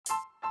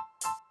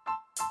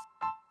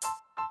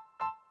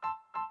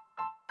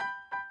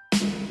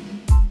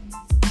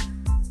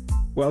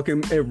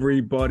Welcome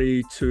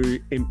everybody to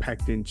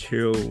Impact and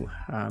Chill.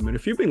 And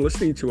if you've been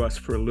listening to us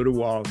for a little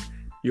while,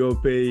 you'll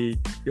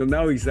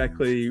know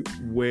exactly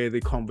where the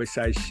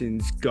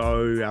conversations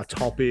go, our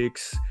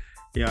topics.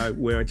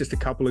 We're just a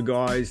couple of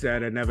guys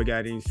that are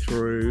navigating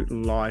through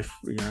life.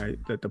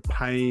 The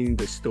pain,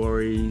 the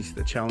stories,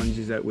 the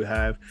challenges that we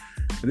have,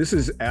 and this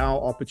is our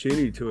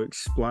opportunity to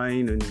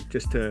explain and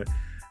just to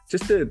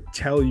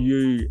tell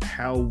you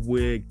how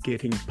we're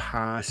getting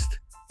past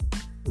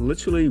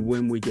literally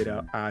when we get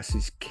our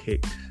asses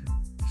kicked.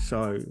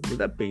 So with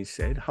that being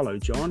said, hello,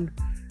 John.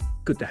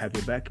 Good to have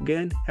you back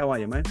again. How are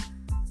you, man?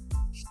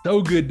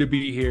 So good to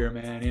be here,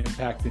 man.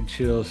 Impact and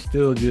Chill.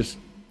 Still just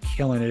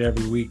killing it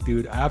every week,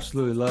 dude. I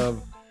absolutely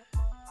love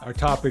our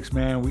topics,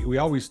 man. We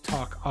always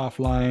talk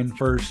offline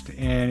first,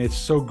 and it's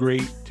so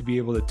great to be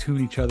able to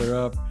tune each other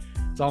up.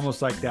 It's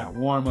almost like that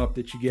warm up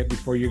that you get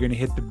before you're going to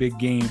hit the big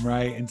game,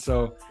 right? And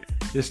so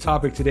this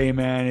topic today,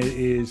 man,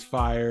 is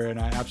fire, and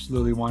I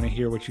absolutely want to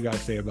hear what you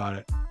guys say about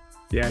it.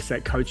 Yeah, it's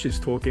that coach's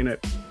talk in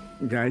it.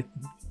 Okay.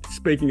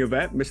 Speaking of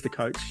that, Mr.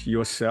 Coach,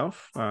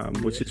 yourself,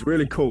 which is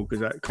really cool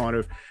because that kind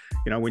of,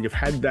 when you've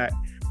had that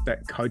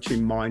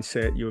coaching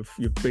mindset,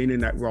 you've been in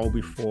that role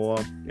before,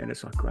 and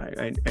it's like great,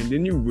 and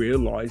then you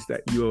realize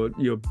that you're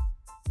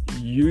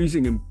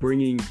using and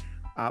bringing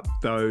up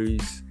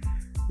those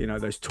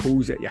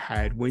tools that you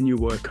had when you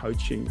were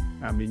coaching.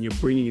 I mean, you're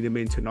bringing them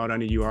into not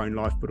only your own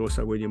life, but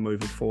also when you're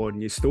moving forward,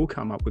 and you still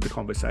come up with the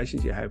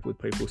conversations you have with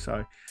people.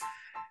 So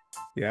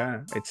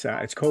yeah,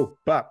 it's cool.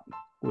 But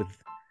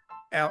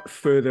without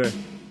further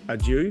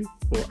ado,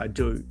 or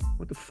ado,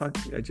 what the fuck?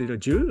 Ado?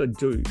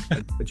 Dude,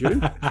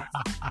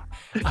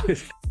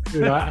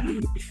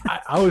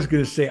 I was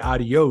going to say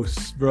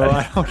adios, bro.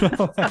 I don't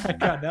know. I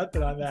got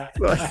nothing on that.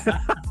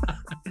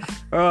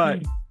 All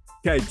right.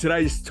 Okay,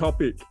 today's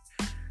topic,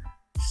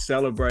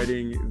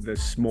 celebrating the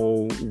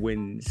small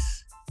wins.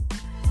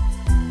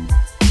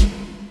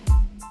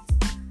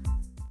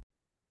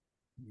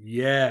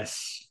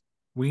 Yes.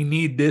 We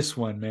need this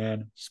one,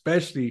 man.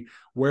 Especially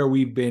where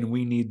we've been.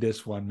 We need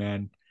this one,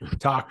 man.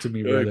 Talk to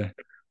me, brother.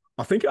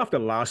 I think after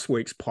last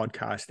week's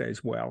podcast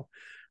as well,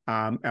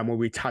 and when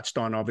we touched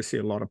on obviously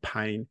a lot of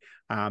pain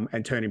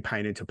and turning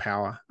pain into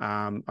power,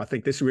 I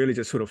think this really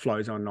just sort of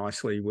flows on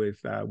nicely with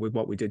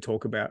what we did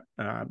talk about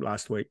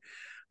last week.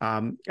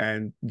 And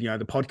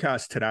the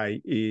podcast today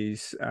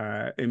is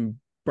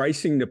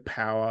embracing the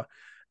power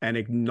and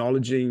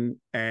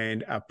acknowledging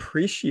and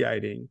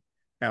appreciating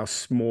our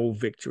small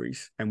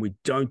victories, and we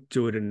don't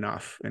do it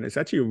enough. And it's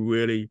actually a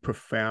really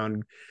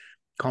profound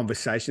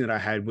conversation that I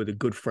had with a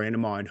good friend of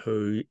mine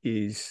who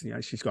is,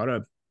 she's got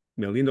 $1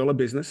 million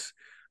business,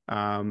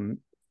 and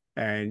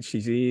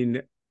she's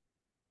in,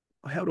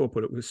 how do I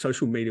put it, with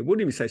social media.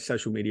 Wouldn't even say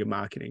social media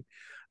marketing,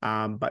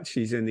 but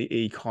she's in the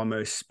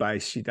e-commerce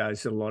space. She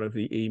does a lot of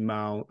the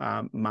email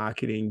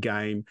marketing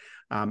game,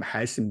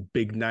 has some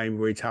big name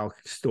retail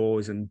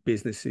stores and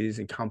businesses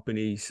and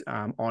companies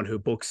on her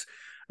books.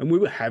 And we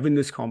were having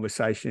this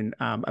conversation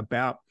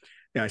about,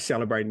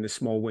 celebrating the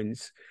small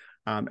wins.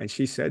 And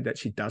she said that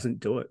she doesn't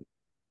do it,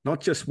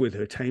 not just with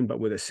her team, but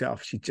with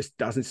herself. She just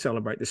doesn't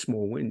celebrate the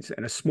small wins.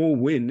 And a small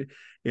win,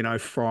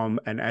 from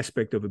an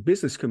aspect of a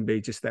business can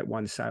be just that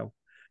one sale,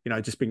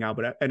 just being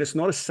able to, and it's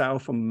not a sale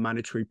from a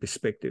monetary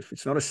perspective.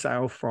 It's not a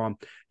sale from,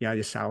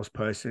 your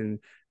salesperson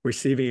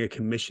receiving a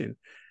commission.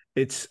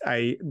 It's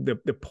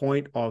the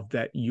point of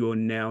that you're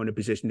now in a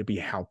position to be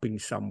helping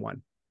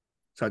someone.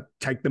 So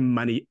take the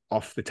money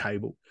off the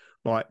table.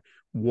 Like,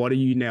 what are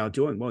you now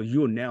doing? Well,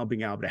 you're now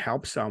being able to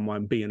help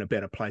someone be in a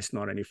better place,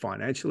 not only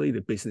financially,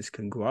 the business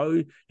can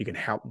grow,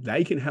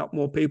 they can help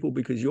more people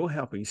because you're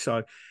helping.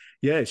 So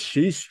yeah,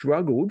 she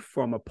struggled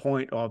from a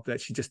point of that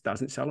she just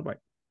doesn't celebrate,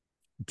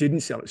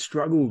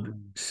 struggled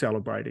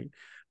celebrating,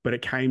 but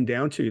it came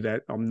down to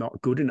that I'm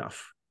not good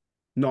enough.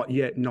 Not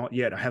yet.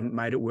 I haven't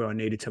made it where I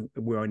need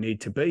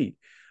to be.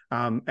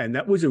 And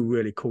that was a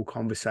really cool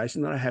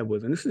conversation that I had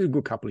with her. And this is a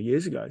good couple of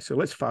years ago. So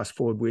let's fast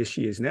forward where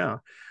she is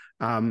now.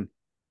 Pretty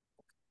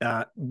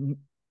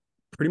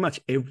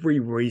much every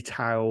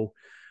retail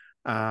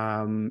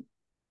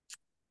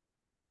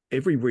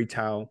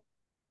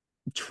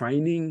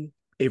training,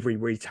 every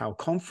retail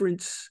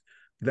conference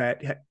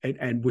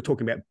and we're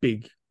talking about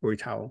big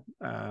retail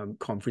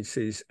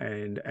conferences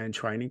and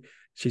training,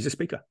 she's a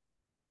speaker.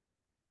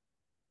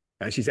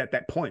 And she's at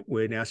that point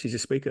where now she's a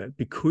speaker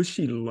because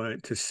she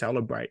learned to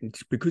celebrate and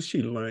because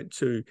she learned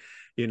to,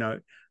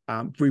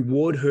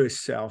 reward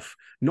herself,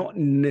 not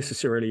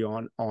necessarily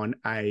on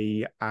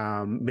a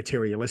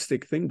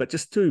materialistic thing, but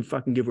just to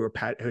fucking give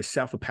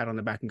herself a pat on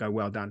the back and go,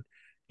 well done.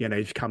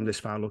 You've come this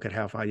far. Look at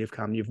how far you've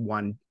come. You've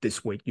won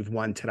this week. You've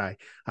won today.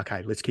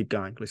 Okay, let's keep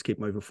going. Let's keep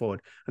moving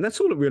forward. And that's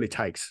all it really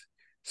takes.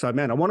 So,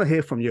 man, I want to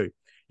hear from you.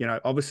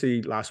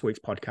 Obviously last week's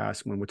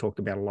podcast, when we talked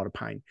about a lot of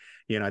pain,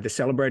 they're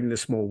celebrating the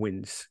small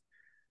wins.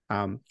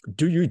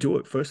 Do you do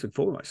it first and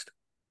foremost?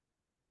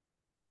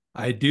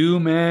 I do,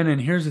 man. And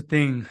here's the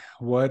thing.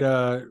 What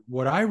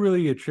I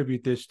really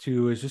attribute this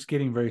to is just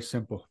getting very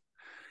simple.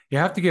 You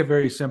have to get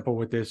very simple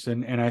with this.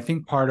 And I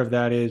think part of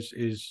that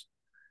is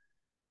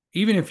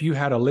even if you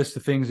had a list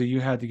of things that you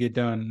had to get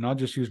done, and I'll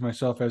just use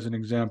myself as an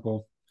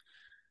example.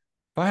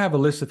 If I have a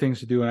list of things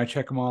to do and I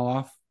check them all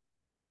off,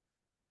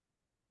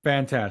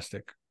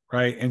 fantastic,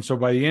 right? And so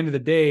by the end of the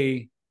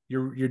day,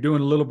 you're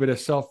doing a little bit of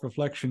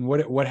self-reflection.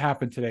 What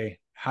happened today?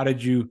 How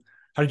did you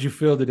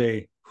feel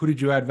today? Who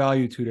did you add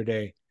value to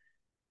today?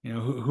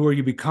 Who are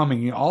you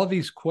becoming? All of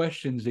these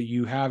questions that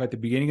you have at the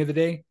beginning of the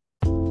day.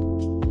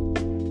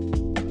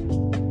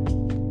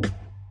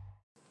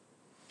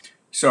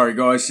 Sorry,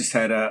 guys, just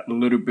had a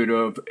little bit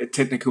of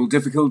technical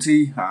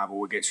difficulty, but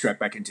we'll get straight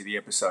back into the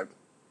episode.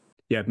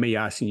 Yeah, me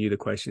asking you the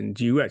question: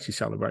 do you actually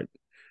celebrate?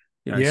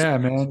 Yeah,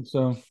 man.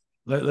 So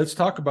let's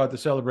talk about the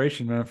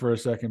celebration, man, for a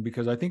second,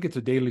 because I think it's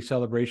a daily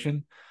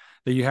celebration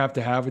that you have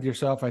to have with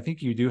yourself. I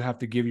think you do have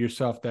to give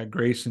yourself that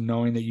grace and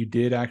knowing that you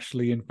did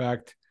actually, in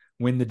fact,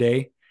 win the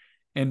day.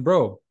 And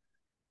bro,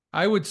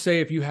 I would say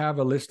if you have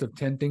a list of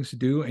 10 things to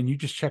do and you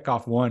just check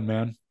off one,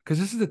 man, because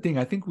this is the thing.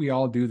 I think we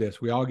all do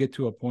this. We all get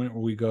to a point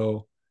where we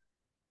go,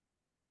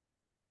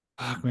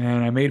 fuck,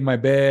 man, I made my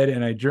bed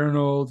and I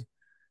journaled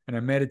and I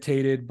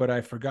meditated, but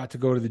I forgot to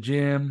go to the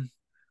gym,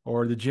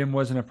 or the gym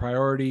wasn't a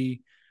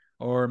priority,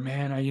 or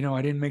man, I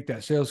didn't make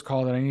that sales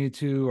call that I needed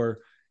to, or,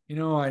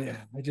 I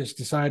just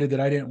decided that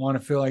I didn't want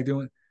to feel like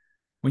doing.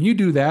 When you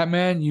do that,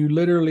 man, you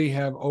literally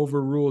have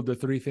overruled the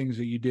three things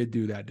that you did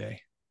do that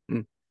day.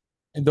 Mm.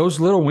 And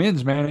those little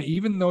wins, man,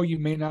 even though you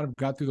may not have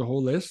got through the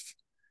whole list,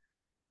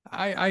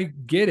 I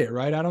get it,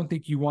 right? I don't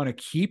think you want to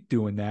keep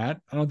doing that.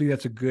 I don't think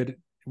that's a good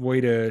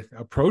way to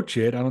approach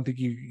it. I don't think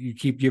you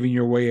keep giving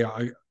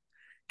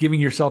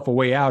yourself a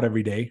way out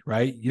every day,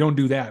 right? You don't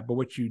do that. But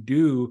what you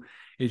do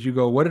is you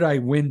go, what did I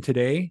win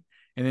today?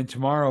 And then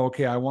tomorrow,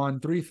 okay, I won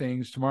 3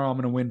 things. Tomorrow I'm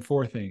going to win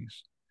 4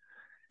 things.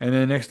 And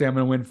then the next day I'm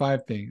going to win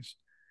 5 things.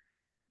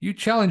 You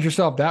challenge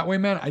yourself that way,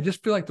 man. I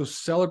just feel like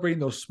celebrating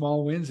those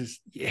small wins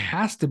it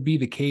has to be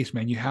the case,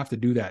 man. You have to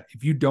do that.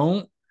 If you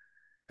don't,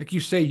 like you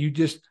say,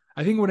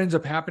 I think what ends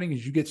up happening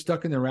is you get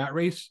stuck in the rat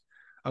race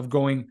of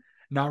going,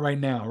 not right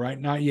now, right?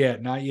 Not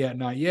yet, not yet,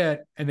 not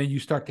yet. And then you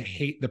start to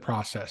hate the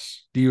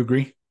process. Do you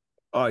agree?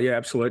 Oh yeah,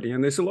 absolutely.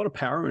 And there's a lot of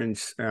power in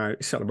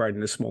celebrating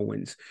the small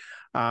wins,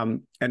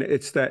 and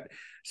it's that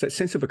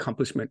sense of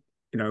accomplishment.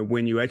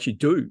 When you actually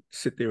do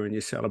sit there and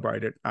you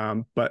celebrate it.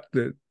 And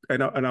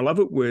I love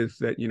it with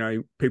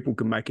that. People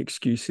can make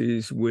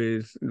excuses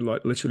with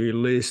like literally a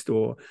list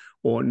or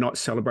not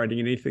celebrating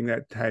anything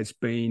that has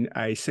been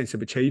a sense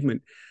of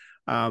achievement.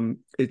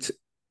 It's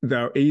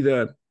they're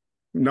either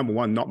number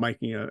one, not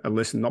making a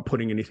list and not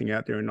putting anything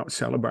out there and not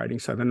celebrating.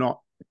 So they're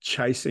not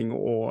chasing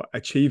or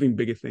achieving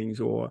bigger things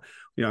or,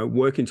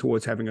 working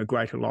towards having a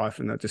greater life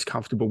and they're just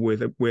comfortable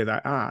with it where they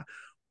are.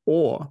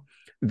 Or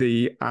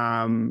the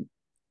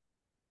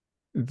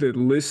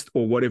list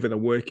or whatever they're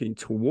working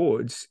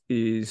towards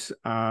is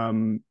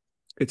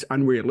it's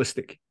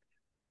unrealistic.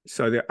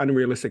 So they're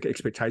unrealistic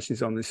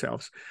expectations on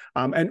themselves.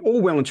 And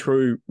all well and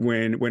true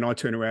when I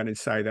turn around and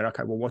say that,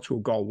 okay, well, what's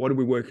your goal? What are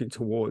we working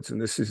towards? And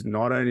this is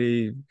not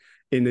only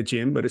in the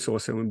gym, but it's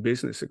also in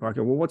business.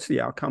 Okay, well, what's the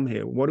outcome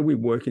here? What are we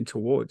working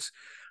towards?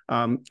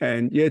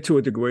 And yeah, to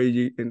a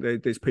degree,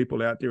 there's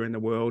people out there in the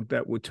world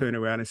that will turn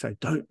around and say,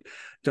 don't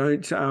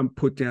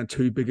put down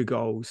too big a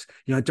goals.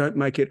 Don't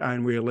make it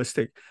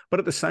unrealistic. But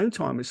at the same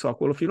time, it's like,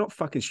 well, if you're not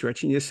fucking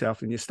stretching yourself,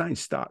 then you're staying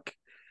stuck.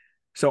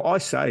 So I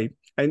say,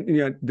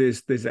 and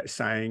there's that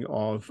saying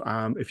of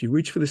if you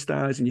reach for the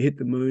stars and you hit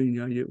the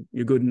moon,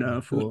 you're good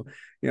enough. Or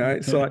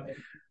it's like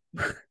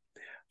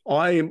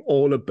I am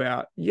all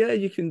about, yeah,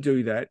 you can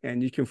do that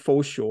and you can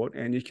fall short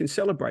and you can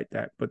celebrate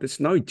that, but it's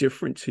no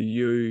different to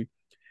you.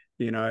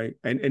 And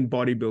in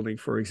bodybuilding,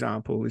 for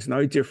example, is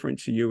no different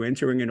to you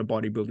entering in a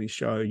bodybuilding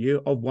show.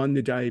 I've won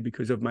the day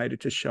because I've made it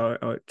to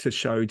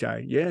show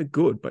day. Yeah,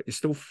 good, but you're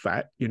still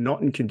fat. You're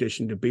not in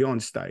condition to be on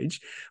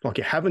stage. Like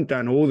you haven't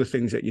done all the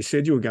things that you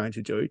said you were going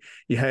to do.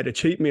 You had a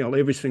cheat meal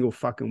every single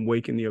fucking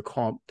week in your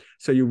comp.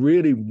 So you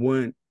really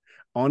weren't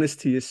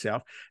honest to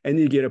yourself, and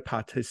you get a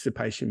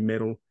participation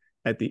medal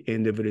at the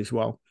end of it as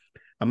well.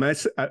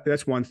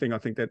 That's one thing I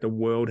think that the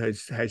world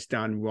has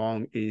done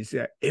wrong is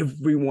that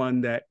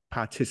everyone that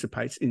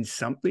participates in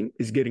something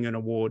is getting an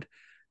award.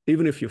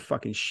 Even if you're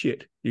fucking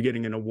shit, you're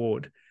getting an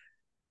award,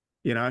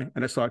 and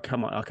it's like,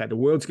 come on, okay, the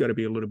world's got to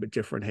be a little bit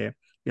different here.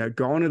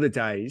 Gone are the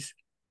days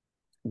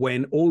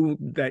when all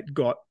that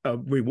got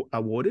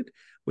awarded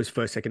was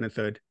first, second, and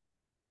third.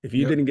 If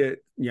you didn't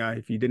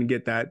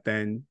get that,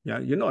 then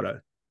you're not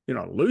a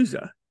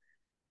loser.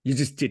 You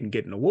just didn't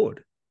get an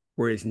award.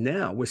 Whereas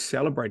now we're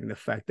celebrating the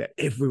fact that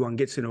everyone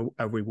gets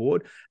a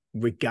reward,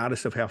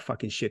 regardless of how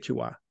fucking shit you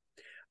are.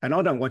 And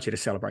I don't want you to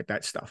celebrate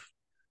that stuff.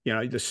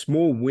 The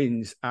small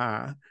wins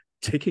are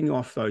ticking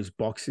off those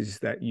boxes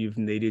that you've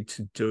needed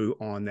to do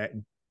on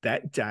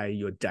that day,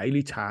 your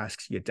daily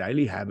tasks, your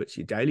daily habits,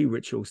 your daily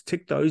rituals.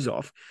 Tick those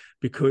off,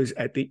 because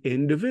at the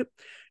end of it,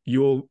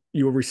 you'll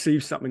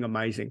receive something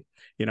amazing.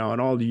 And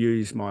I'll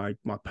use my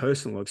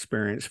personal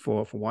experience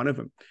for one of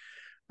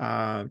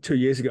them. 2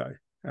 years ago,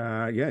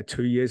 Yeah,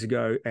 2 years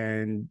ago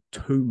and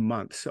 2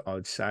 months,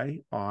 I'd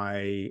say,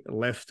 I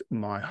left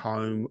my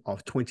home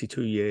of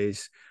 22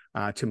 years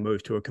to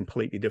move to a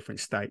completely different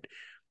state.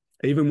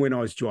 Even when I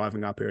was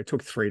driving up here, it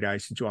took 3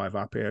 days to drive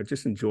up here. I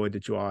just enjoyed the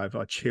drive.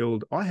 I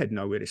chilled. I had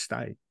nowhere to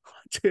stay.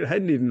 I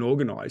hadn't even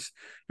organized,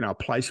 a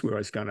place where I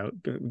was gonna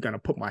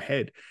put my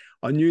head.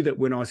 I knew that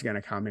when I was going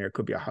to come here, it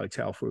could be a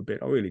hotel for a bit.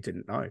 I really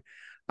didn't know.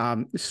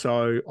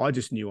 So I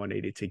just knew I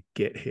needed to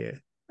get here.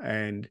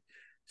 And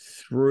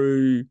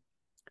through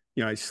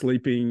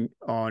sleeping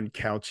on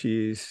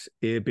couches,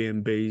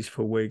 Airbnbs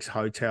for weeks,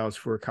 hotels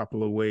for a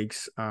couple of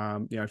weeks,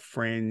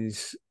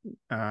 friends,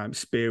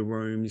 spare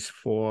rooms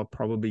for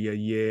probably a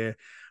year,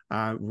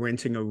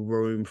 renting a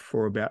room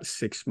for about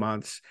 6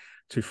 months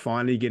to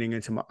finally getting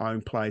into my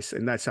own place.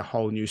 And that's a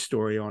whole new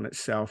story on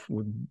itself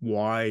with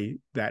why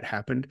that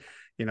happened.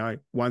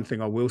 One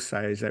thing I will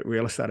say is that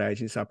real estate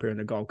agents up here in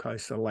the Gold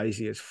Coast are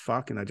lazy as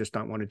fuck and they just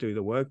don't want to do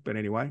the work. But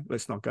anyway,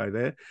 let's not go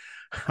there.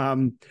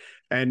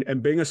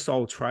 And being a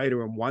sole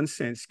trader in one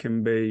sense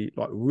can be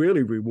like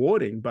really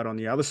rewarding, but on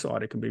the other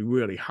side, it can be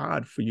really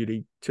hard for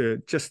you to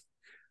just,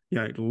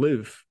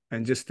 live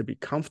and just to be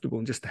comfortable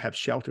and just to have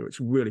shelter. It's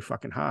really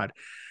fucking hard.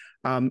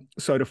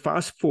 So to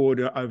fast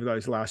forward over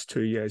those last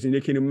 2 years, and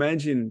you can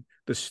imagine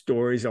the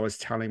stories I was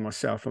telling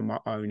myself in my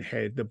own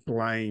head, the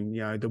blame,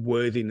 the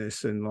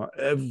worthiness and like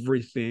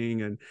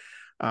everything, and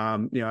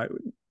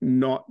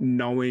not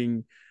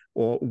knowing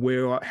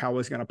or how I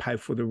was going to pay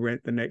for the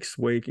rent the next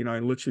week,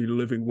 literally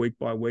living week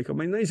by week. I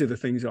mean, these are the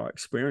things I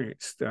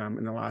experienced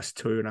in the last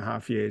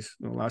 2.5 years,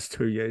 the last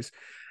 2 years.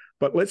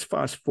 But let's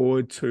fast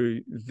forward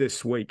to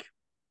this week.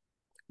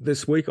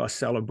 This week, I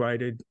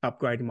celebrated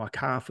upgrading my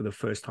car for the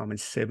first time in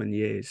 7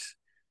 years.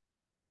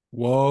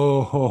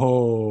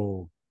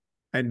 Whoa.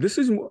 And this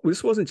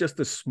wasn't just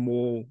a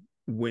small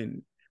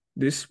win.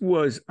 This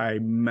was a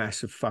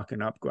massive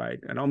fucking upgrade.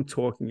 And I'm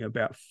talking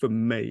about for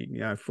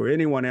me, for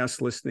anyone else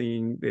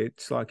listening,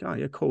 it's like, oh,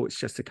 yeah, cool. It's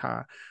just a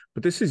car.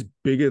 But this is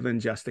bigger than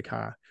just a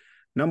car.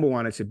 Number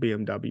one, it's a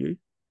BMW.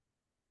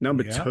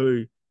 Number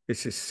two,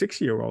 it's a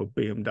 6-year-old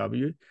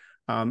BMW.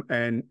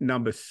 And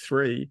number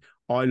three,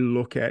 I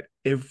look at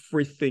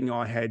everything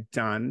I had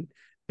done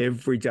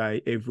every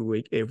day, every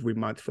week, every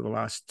month for the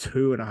last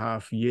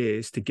 2.5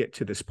 years to get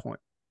to this point.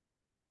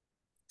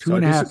 Two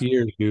and a half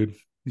years, dude.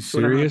 You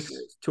serious?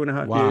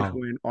 2.5 years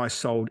when I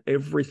sold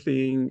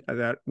everything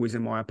that was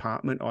in my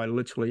apartment. I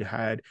literally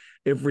had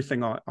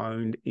everything I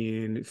owned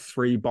in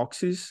 3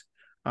 boxes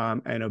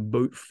and a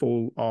boot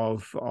full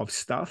of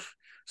stuff.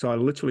 So I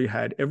literally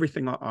had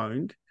everything I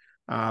owned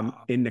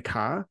in the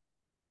car.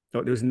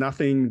 So there was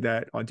nothing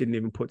that I didn't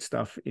even put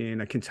stuff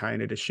in a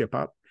container to ship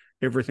up.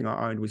 Everything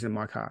I owned was in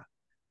my car.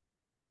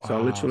 So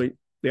I literally,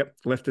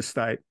 left the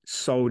state,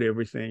 sold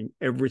everything.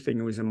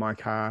 Everything was in my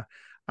car.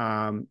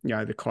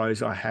 The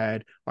clothes I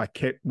had, I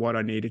kept what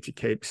I needed to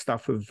keep,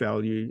 stuff of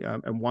value.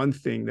 And one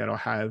thing that I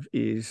have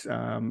is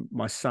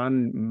my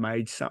son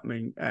made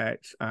something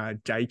at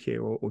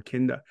daycare or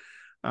kinder.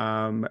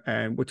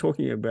 And we're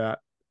talking about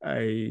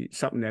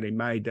something that he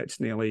made that's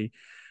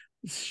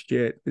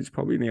it's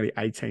probably nearly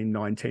 18,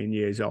 19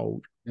 years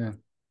old. Yeah.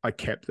 I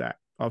kept that.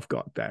 I've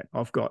got that.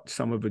 I've got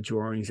some of the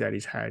drawings that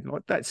he's had.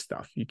 Like that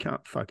stuff, you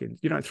don't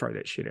throw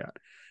that shit out.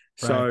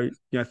 So,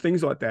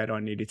 things like that I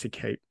needed to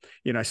keep,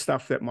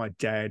 stuff that my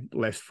dad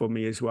left for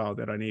me as well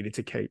that I needed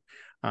to keep.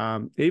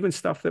 Even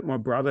stuff that my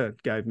brother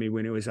gave me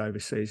when he was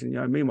overseas. And,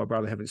 me and my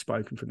brother haven't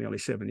spoken for nearly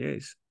 7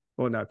 years.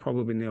 Or no,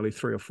 probably nearly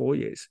 3 or 4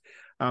 years.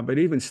 But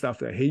even stuff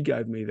that he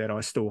gave me that I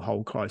still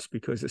hold close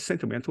because it's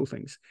sentimental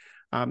things.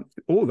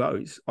 All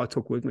those I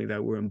took with me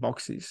that were in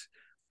boxes.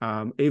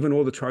 Even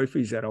all the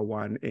trophies that I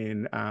won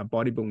in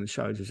bodybuilding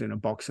shows was in a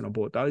box and I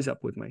brought those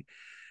up with me.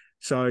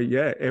 So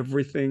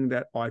everything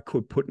that I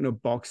could put in a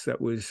box that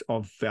was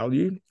of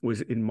value was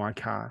in my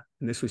car.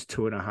 And this was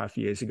 2.5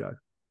 years ago.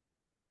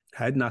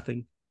 Had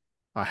nothing.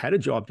 I had a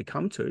job to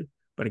come to,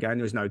 but again,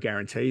 there was no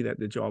guarantee that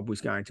the job was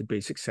going to be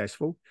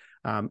successful.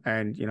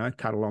 And,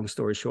 cut a long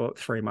story short,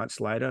 3 months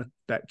later,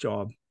 that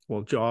job,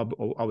 or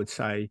I would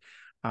say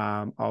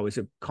I was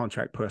a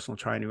contract personal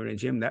trainer in a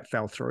gym, that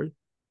fell through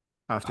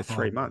after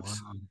 3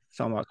 months. Wow.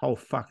 So I'm like, oh,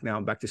 fuck, now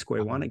I'm back to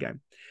square one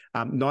again.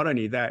 Not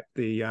only that,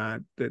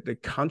 the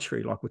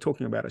country, like we're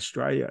talking about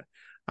Australia,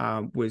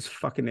 was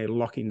fucking there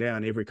locking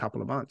down every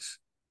couple of months.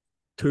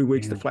 2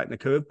 weeks to flatten the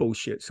curve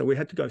bullshit. So we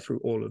had to go through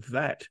all of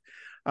that.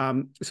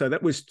 So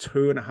that was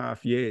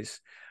 2.5 years.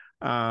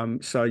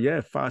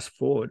 Fast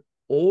forward,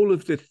 all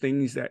of the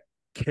things that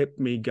kept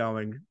me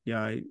going,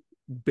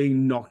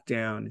 being knocked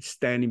down,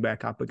 standing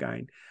back up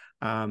again,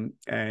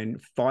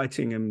 and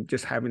fighting and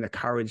just having the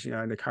courage.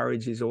 The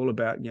courage is all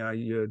about,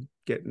 you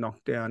get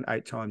knocked down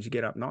 8 times, you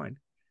get up 9.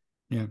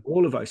 Yeah.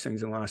 All of those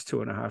things in the last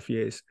 2.5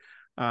 years.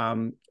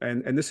 And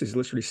this is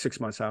literally 6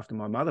 months after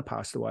my mother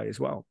passed away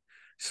as well.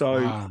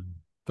 So,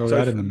 throw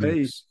that in the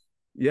mix.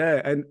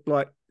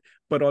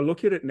 But I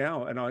look at it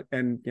now and I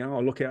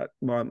look out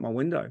my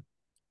window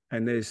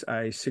and there's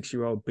a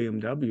 6-year-old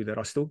BMW that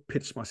I still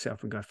pitch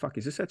myself and go, fuck,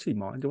 is this actually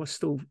mine? Is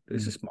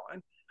this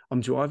mine?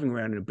 I'm driving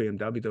around in a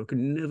BMW that I could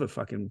never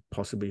fucking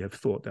possibly have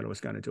thought that I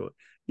was going to do it.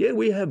 Yeah,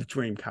 we have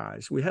dream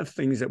cars. We have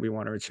things that we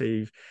want to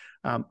achieve.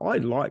 I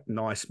like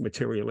nice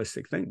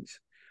materialistic things,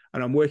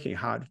 and I'm working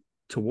hard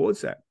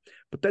towards that.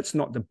 But that's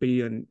not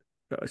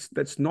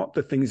that's not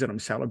the things that I'm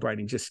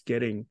celebrating. Just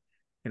getting,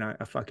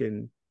 a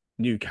fucking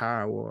new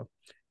car, or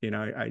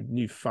a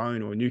new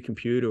phone, or a new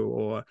computer,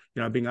 or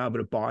being able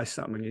to buy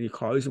something, new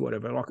clothes or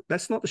whatever. Like,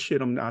 that's not the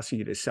shit I'm asking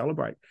you to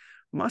celebrate.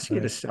 I'm asking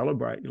you to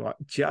celebrate, like,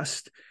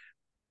 just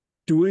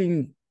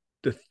doing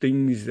the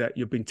things that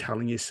you've been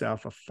telling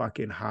yourself are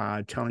fucking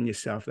hard, telling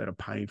yourself that are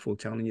painful,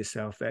 telling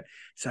yourself that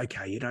it's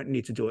okay, you don't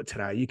need to do it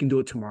today, you can do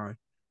it tomorrow.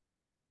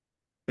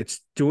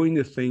 It's doing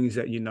the things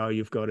that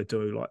you've got to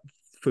do. Like,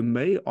 for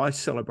me, I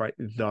celebrate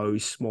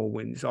those small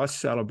wins. I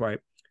celebrate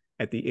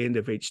at the end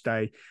of each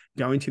day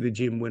going to the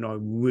gym when I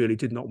really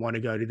did not want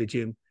to go to the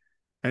gym.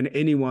 And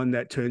anyone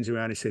that turns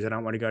around and says, I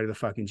don't want to go to the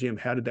fucking gym,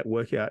 how did that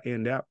workout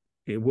end up?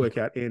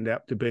 Workout end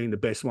up to being the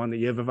best one that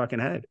you ever fucking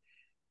had.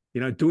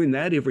 Doing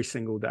that every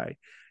single day,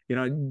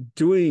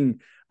 doing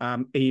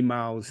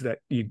emails that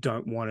you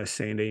don't want to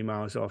send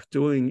emails off,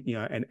 doing,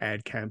 an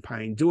ad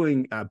campaign,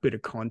 doing a bit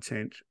of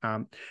content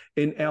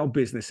in our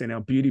business, in our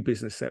beauty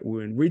business that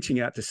we're in, reaching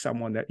out to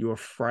someone that you're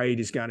afraid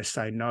is going to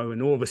say no.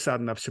 And all of a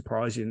sudden they've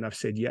surprised you and they've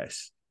said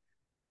yes.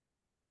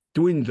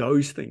 Doing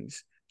those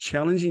things,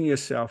 challenging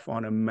yourself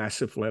on a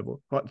massive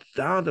level, like,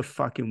 they're the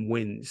fucking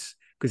wins.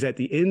 Because at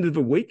the end of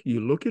the week, you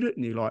look at it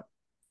and you're like,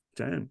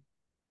 damn,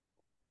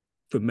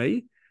 for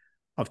me,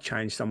 I've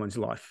changed someone's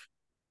life.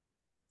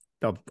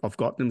 I've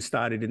got them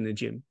started in the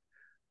gym.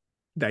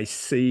 They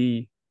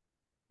see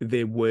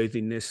their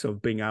worthiness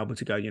of being able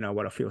to go, you know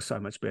what, I feel so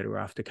much better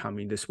after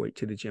coming this week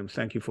to the gym.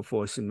 Thank you for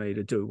forcing me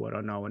to do what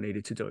I know I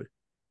needed to do.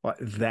 Like,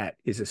 that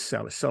is a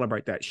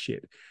celebrate that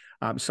shit.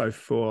 So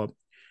for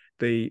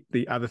the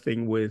other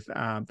thing with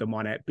the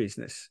Mind App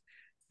business,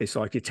 it's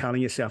like you're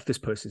telling yourself, this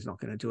person's not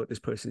going to do it. This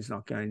person's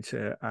not going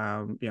to,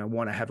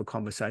 want to have a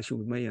conversation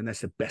with me. And that's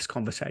the best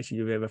conversation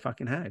you've ever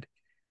fucking had.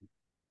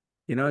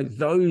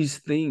 Those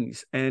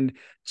things, and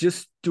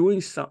just doing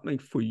something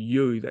for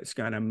you that's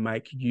going to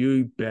make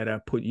you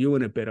better, put you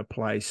in a better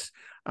place.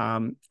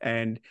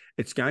 And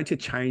it's going to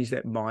change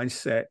that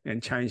mindset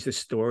and change the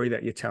story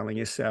that you're telling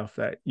yourself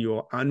that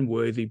you're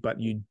unworthy, but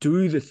you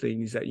do the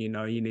things that you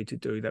need to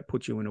do that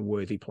put you in a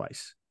worthy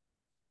place.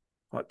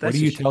 Like, what do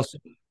you tell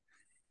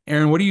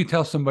Aaron, what do you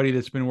tell somebody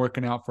that's been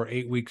working out for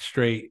 8 weeks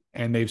straight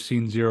and they've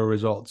seen zero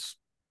results?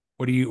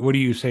 What do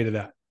you say to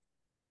that?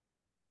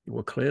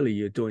 Well, clearly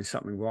you're doing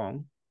something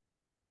wrong.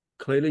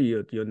 Clearly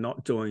you're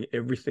not doing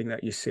everything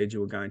that you said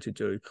you were going to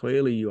do.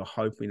 Clearly you're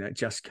hoping that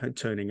just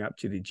turning up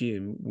to the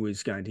gym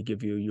was going to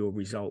give you your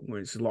result,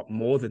 where it's a lot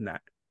more than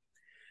that.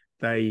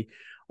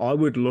 I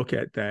would look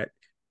at that.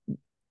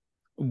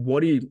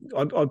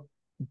 I'd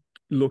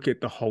look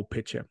at the whole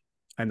picture,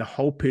 and the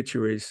whole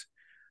picture is,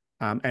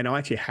 and I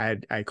actually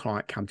had a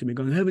client come to me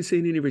going, I haven't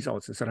seen any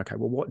results. I said, okay,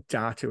 well, what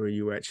data are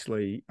you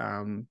actually,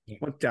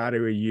 what data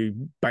are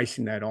you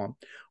basing that on?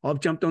 I've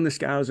jumped on the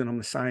scales and I'm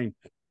the same.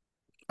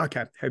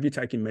 Okay, have you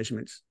taken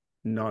measurements?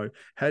 No.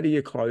 How do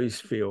your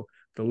clothes feel?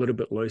 A little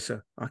bit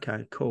looser.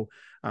 Okay, cool.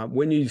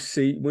 When you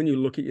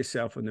look at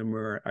yourself in the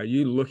mirror, are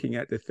you looking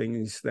at the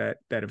things that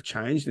have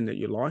changed and that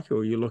you like, or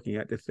are you looking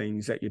at the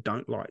things that you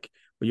don't like,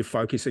 or you're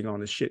focusing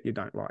on the shit you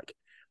don't like?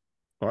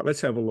 All right,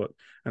 let's have a look.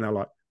 And they're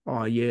like,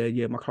 oh,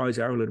 yeah, my clothes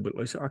are a little bit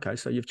looser. Okay,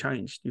 so you've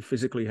changed. You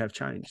physically have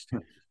changed.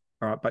 All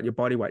right, but your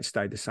body weight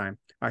stayed the same.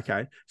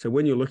 Okay, so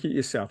when you look at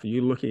yourself, are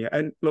you looking at,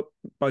 and look,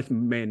 both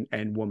men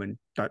and women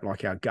don't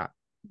like our gut.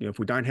 If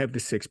we don't have the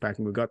six pack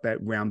and we've got that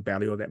round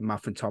belly or that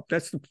muffin top,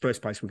 that's the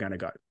first place we're going to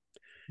go.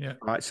 Yeah.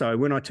 All right. So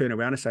when I turn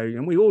around and say,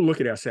 and we all look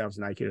at ourselves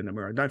naked in the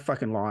mirror, don't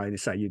fucking lie and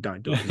say you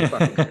don't do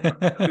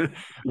it.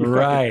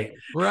 Right.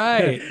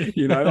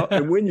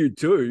 And when you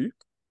do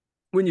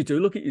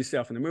look at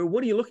yourself in the mirror,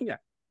 what are you looking at?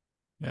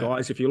 Yeah.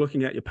 Guys, if you're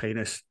looking at your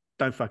penis,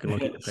 don't fucking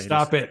look at your penis.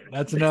 Stop it.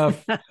 That's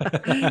enough.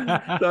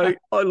 So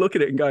I look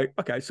at it and go,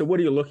 okay, so what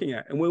are you looking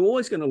at? And we're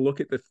always going to look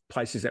at the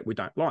places that we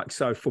don't like.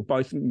 So for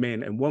both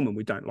men and women,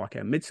 we don't like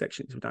our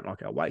midsections. We don't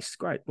like our waists.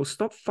 Great. Well,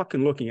 stop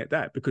fucking looking at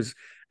that, because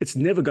it's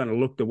never going to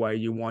look the way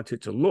you want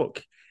it to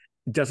look.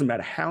 It doesn't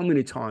matter how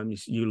many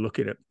times you look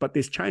at it, but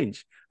there's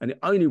change. And the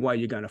only way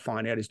you're going to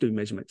find out is do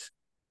measurements.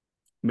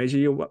 Measure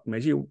your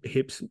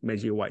hips,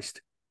 measure your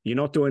waist. You're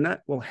not doing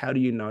that? Well, how do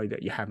you know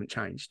that you haven't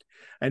changed?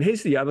 And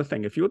here's the other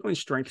thing. If you're doing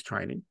strength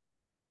training,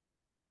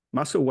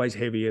 muscle weighs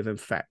heavier than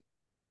fat,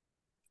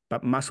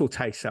 but muscle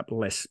takes up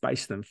less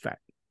space than fat.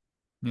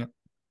 Yeah.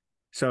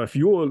 So if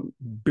you're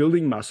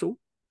building muscle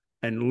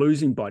and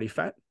losing body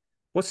fat,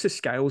 what's the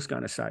scales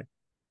going to say?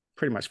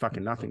 Pretty much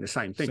fucking nothing. The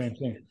same thing. Same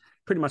thing.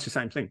 Pretty much the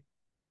same thing.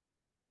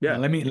 Yeah.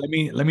 Now, let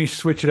me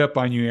switch it up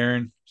on you,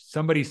 Aaron.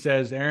 Somebody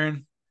says,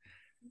 Aaron,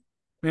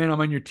 man,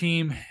 I'm on your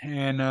team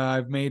and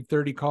I've made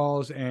 30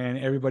 calls and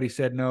everybody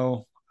said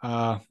no.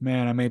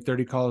 Man, I made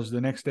 30 calls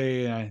the next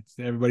day and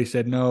everybody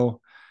said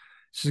no.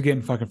 This is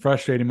getting fucking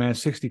frustrating, man.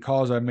 60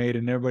 calls I made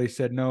and everybody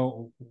said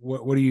no.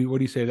 What do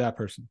you say to that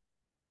person?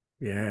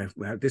 Yeah,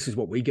 well, this is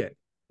what we get.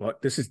 Well,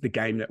 this is the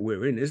game that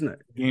we're in, isn't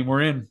it? The game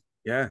we're in.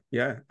 Yeah,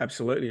 yeah,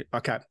 absolutely.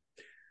 Okay.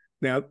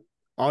 Now,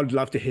 I'd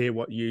love to hear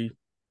what you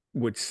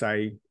would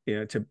say,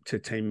 to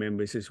team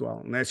members as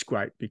well, and that's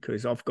great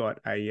because I've got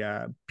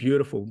a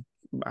beautiful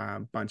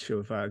bunch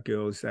of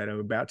girls that are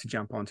about to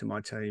jump onto my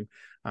team.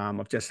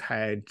 I've just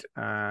had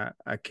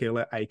a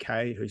killer,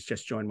 AK, who's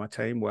just joined my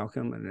team.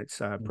 Welcome, and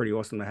it's pretty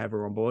awesome to have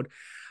her on board.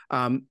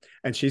 And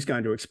she's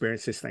going to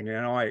experience this thing,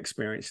 and I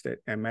experienced it.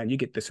 And man, you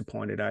get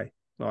disappointed, eh?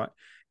 Like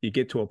you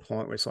get to a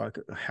point where it's like,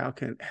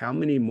 how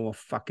many more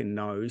fucking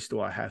no's do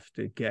I have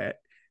to get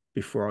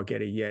before I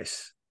get a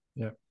yes?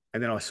 Yeah.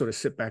 And then I sort of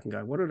sit back and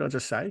go, what did I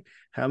just say?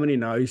 How many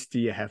no's do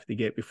you have to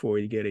get before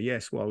you get a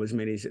yes? Well, as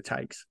many as it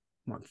takes.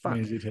 I'm like, fuck.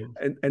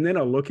 And then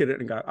I look at it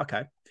and go,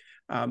 okay,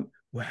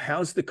 well,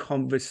 how's the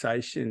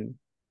conversation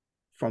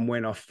from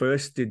when I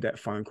first did that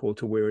phone call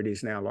to where it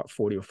is now, like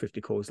 40 or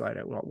 50 calls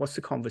later? Like, what's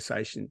the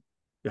conversation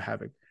you're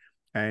having?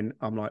 And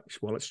I'm like,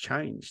 well, it's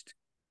changed.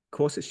 Of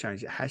course it's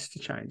changed. It has to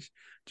change.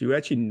 Do you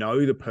actually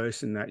know the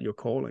person that you're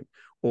calling?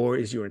 Or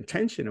is your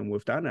intention, and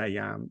we've done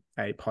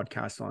a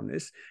podcast on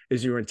this,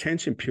 is your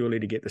intention purely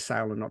to get the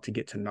sale and not to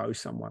get to know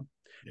someone?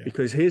 Yeah.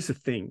 Because here's the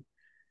thing,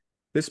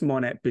 this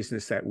Monat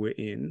business that we're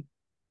in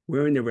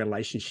the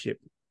relationship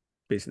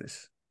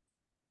business.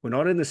 We're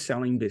not in the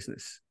selling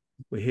business.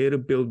 We're here to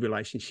build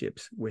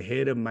relationships. We're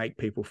here to make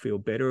people feel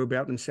better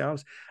about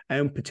themselves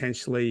and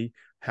potentially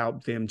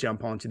help them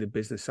jump onto the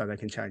business so they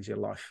can change their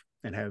life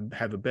and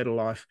have a better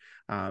life,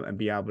 and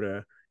be able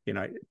to,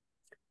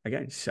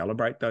 again,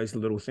 celebrate those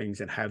little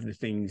things and have the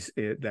things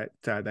that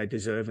they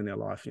deserve in their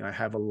life.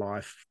 Have a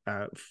life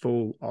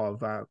full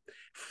of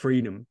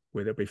freedom,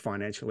 whether it be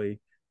financially,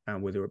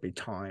 whether it be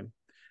time.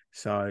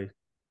 So,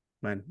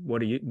 man,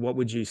 what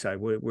would you say?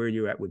 Where are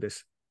you at with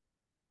this?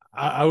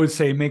 I would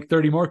say make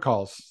 30 more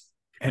calls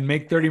and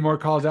make 30 more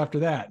calls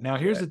after that. Now,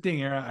 here's the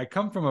thing, Aaron. I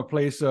come from a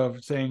place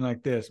of saying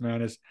like this,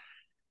 man,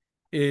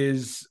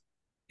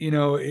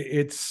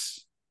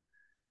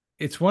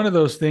 it's one of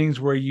those things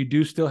where you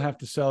do still have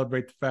to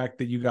celebrate the fact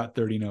that you got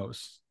 30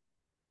 no's,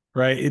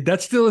 right?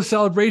 That's still a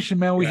celebration,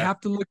 man. We have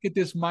to look at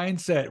this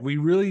mindset. We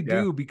really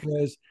do,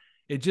 because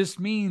it just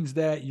means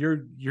that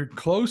you're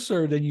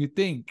closer than you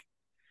think,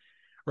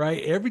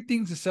 right?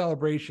 Everything's a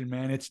celebration,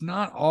 man. It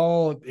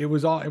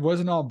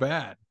wasn't all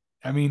bad.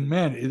 I mean,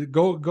 man,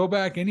 go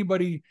back.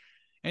 Anybody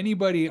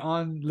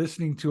on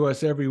listening to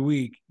us every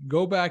week,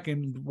 go back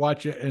and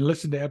watch it and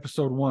listen to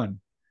episode 1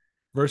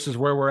 versus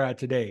where we're at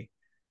today.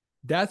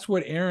 That's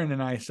what Aaron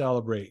and I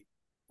celebrate.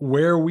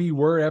 Where we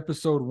were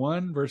episode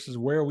 1 versus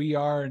where we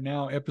are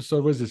now.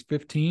 Episode, was this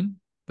 15? Is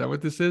that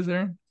what this is,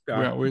 Aaron?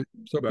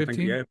 So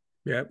 15?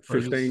 Yeah,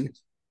 15.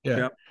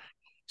 Yeah.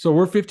 So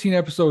we're 15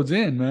 episodes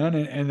in, man.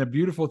 And the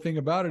beautiful thing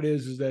about it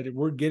is that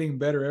we're getting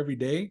better every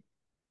day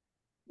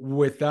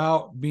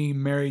without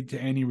being married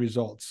to any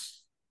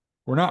results.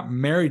 We're not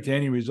married to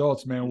any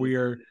results, man.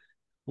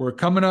 We're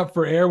coming up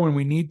for air when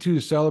we need to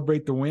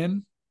celebrate the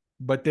win,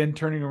 but then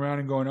turning around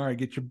and going, all right,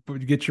 get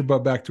your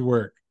butt back to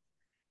work.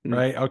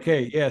 Right?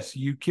 Okay, yes,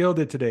 you killed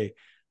it today.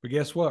 But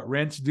guess what?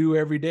 Rent's due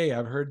every day.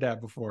 I've heard that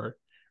before.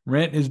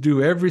 Rent is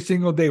due every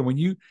single day.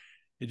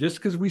 Just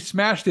because we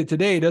smashed it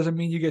today doesn't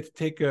mean you get to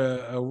take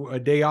a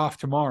day off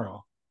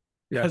tomorrow.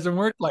 It doesn't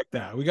work like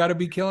that. We got to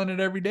be killing it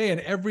every day in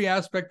every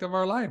aspect of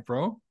our life,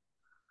 bro.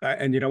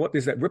 And you know what?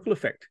 There's that ripple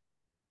effect.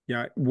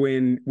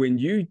 When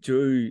you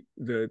do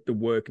the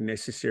work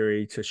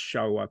necessary to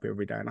show up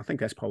every day, and I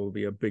think that's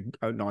probably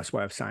a nice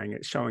way of saying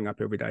it, showing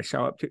up every day,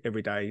 show up to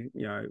every day,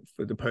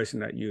 for the person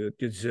that you're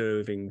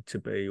deserving to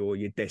be or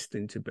you're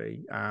destined to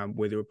be,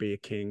 whether it be a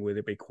king, whether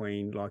it be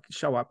queen, like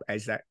show up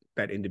as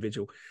that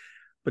individual.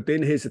 But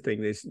then here's the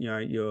thing, there's,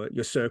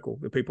 your circle,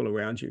 the people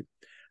around you,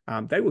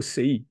 they will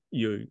see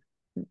you.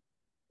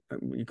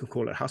 You can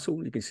call it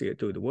hustle. You can see it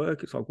do the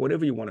work. It's like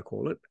whatever you want to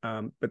call it.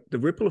 But the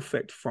ripple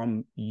effect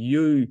from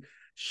you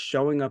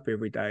showing up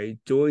every day,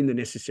 doing the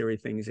necessary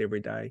things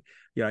every day,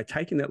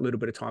 taking that little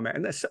bit of time out.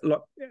 And that's like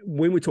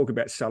when we talk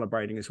about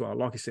celebrating as well,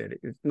 like I said,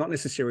 it's not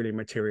necessarily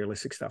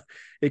materialistic stuff.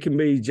 It can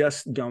be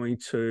just going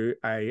to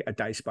a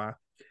day spa.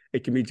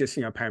 It can be just,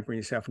 pampering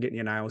yourself and getting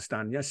your nails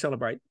done.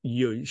 Celebrate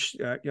you.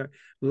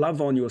 Love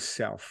on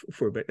yourself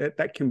for a bit.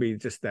 That can be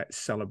just that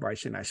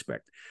celebration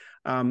aspect.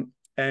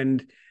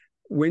 And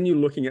when you're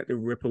looking at the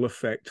ripple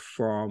effect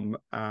from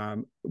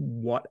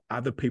what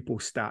other people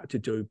start to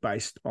do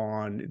based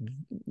on,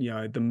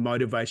 the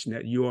motivation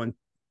that you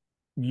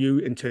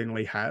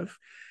internally have,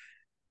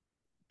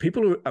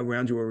 people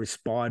around you are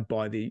inspired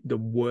by the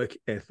work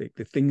ethic,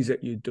 the things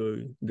that you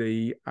do,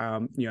 the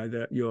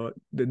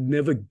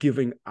never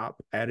giving up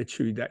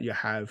attitude that you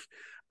have.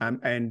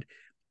 And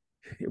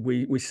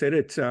we said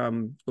it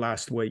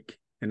last week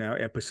in our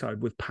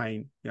episode with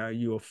pain.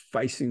 You're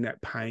facing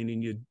that pain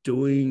and you're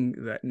doing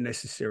that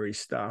necessary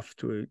stuff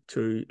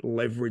to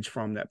leverage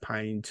from that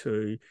pain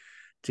to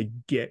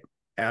get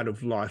out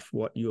of life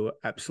what you're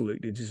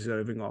absolutely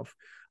deserving of.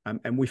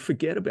 And we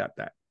forget about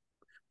that.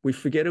 We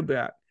forget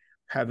about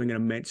having an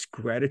immense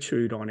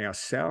gratitude on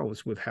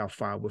ourselves with how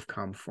far we've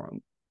come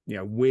from,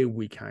 where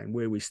we came,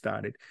 where we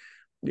started.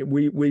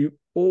 we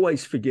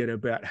always forget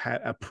about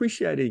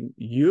appreciating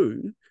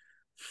you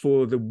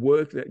for the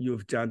work that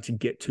you've done to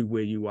get to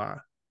where you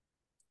are.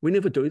 We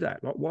never do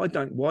that. Like, why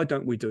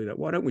don't we do that?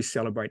 Why don't we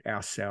celebrate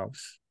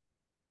ourselves?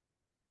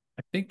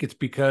 I think it's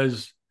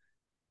because,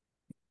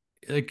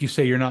 like you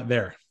say, you're not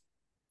there,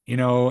 you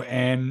know,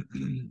 and,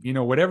 you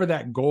know, whatever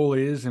that goal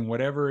is and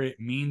whatever it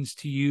means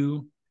to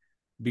you,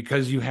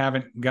 because you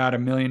haven't got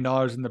 $1 million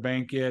in the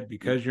bank yet,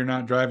 because you're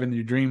not driving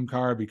your dream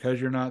car, because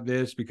you're not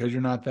this, because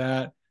you're not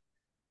that,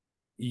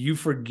 you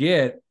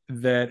forget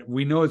that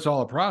we know it's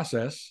all a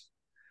process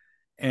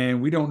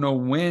and we don't know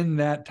when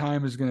that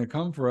time is going to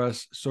come for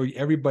us. So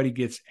everybody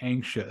gets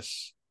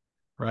anxious,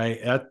 right?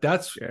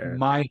 That's Yeah.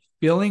 my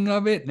feeling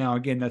of it. Now,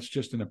 again, that's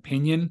just an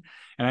opinion.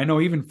 And I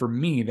know even for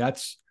me,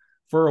 that's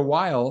for a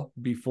while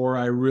before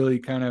I really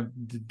kind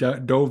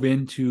of dove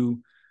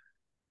into,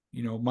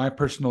 you know, my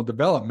personal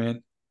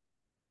development.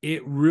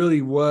 It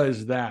really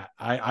was that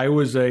I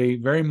was a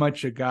very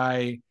much a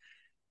guy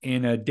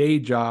in a day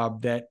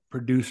job that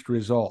produced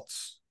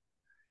results.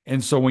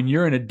 And so when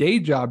you're in a day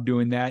job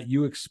doing that,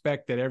 you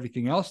expect that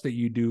everything else that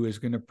you do is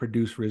going to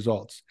produce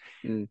results.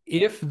 Mm.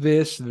 If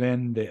this,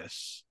 then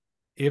this.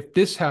 If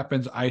this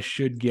happens, I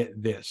should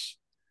get this.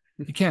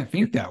 You can't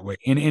think that way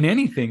in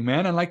anything,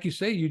 man. And like you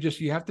say,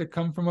 you have to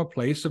come from a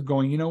place of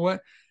going, you know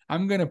what?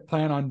 I'm going to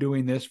plan on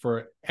doing this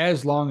for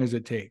as long as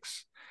it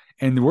takes.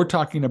 And we're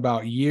talking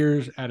about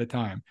years at a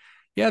time.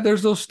 Yeah,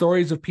 there's those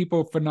stories of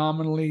people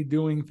phenomenally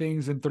doing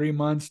things in 3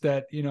 months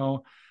that, you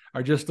know,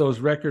 are just those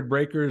record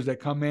breakers that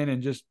come in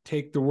and just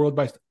take the world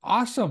by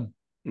awesome.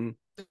 Mm.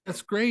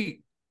 That's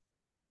great.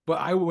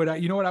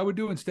 But you know what I would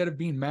do instead of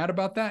being mad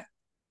about that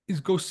is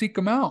go seek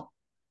them out.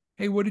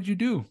 Hey, what did you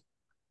do?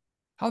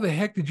 How the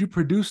heck did you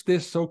produce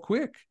this so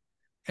quick?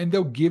 And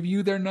they'll give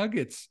you their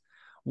nuggets.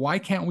 Why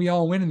can't we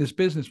all win in this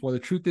business? Well, the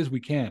truth is we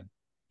can.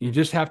 You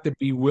just have to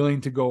be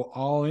willing to go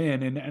all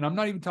in. And I'm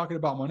not even talking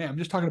about money. I'm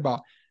just talking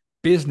about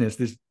business,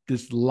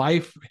 this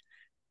life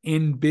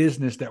in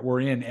business that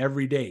we're in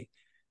every day.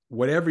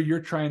 Whatever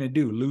you're trying to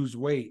do, lose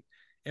weight,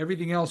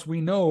 everything else,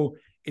 we know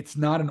it's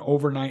not an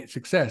overnight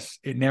success.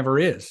 It never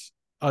is.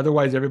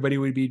 Otherwise, everybody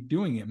would be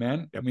doing it,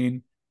 man. I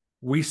mean,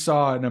 we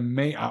saw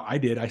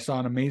I saw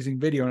an amazing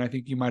video, and I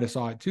think you might have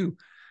saw it too,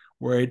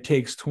 where it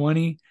takes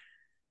 20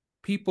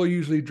 people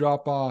usually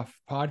drop off.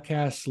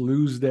 Podcasts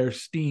lose their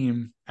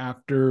steam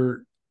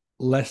after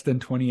less than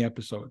 20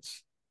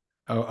 episodes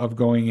of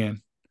going in.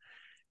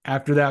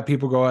 After that,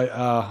 people go,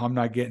 I'm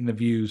not getting the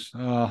views.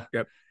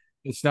 Yep.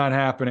 It's not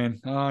happening.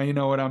 You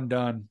know what? I'm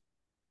done.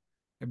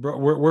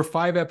 We're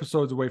 5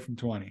 episodes away from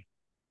 20.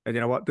 And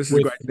you know what? This is a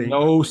With great thing.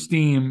 no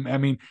steam. I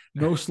mean,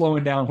 no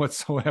slowing down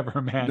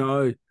whatsoever, man.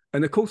 No.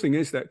 And the cool thing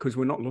is that because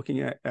we're not looking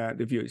at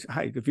the views.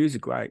 Hey, the views are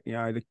great. You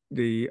know,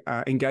 the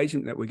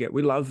engagement that we get,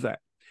 we love that.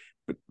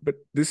 But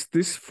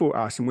this for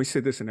us, and we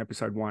said this in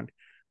episode 1,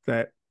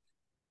 that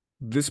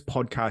this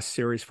podcast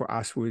series for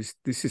us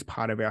this is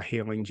part of our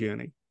healing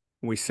journey.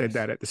 We said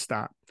that at the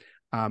start.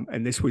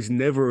 And this was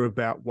never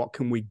about what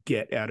can we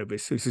get out of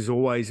this. This is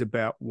always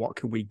about what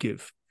can we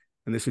give.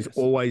 And this is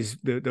always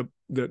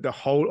the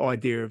whole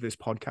idea of this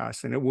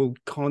podcast. And it will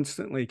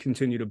constantly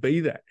continue to be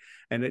that.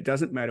 And it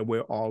doesn't matter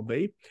where I'll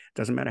be. It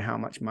doesn't matter how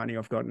much money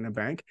I've got in the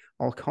bank.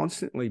 I'll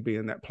constantly be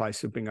in that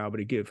place of being able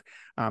to give.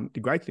 The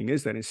great thing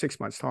is that in 6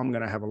 months' time, I'm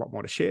going to have a lot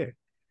more to share.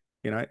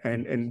 You know,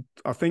 and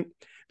I think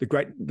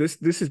this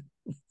is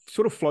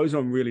sort of flows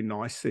on really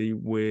nicely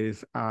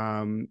with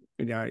you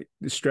know,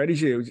 the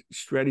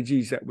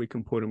strategies that we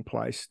can put in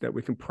place, that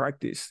we can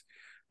practice,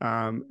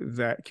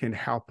 that can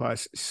help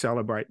us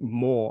celebrate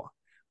more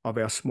of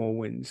our small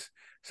wins.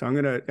 So I'm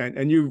gonna,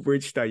 and you've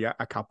reached a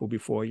couple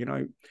before, you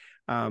know,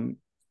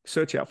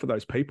 search out for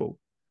those people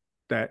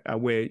that are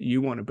where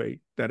you want to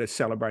be, that are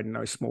celebrating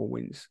those small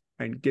wins,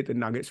 and get the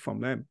nuggets from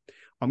them.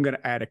 I'm going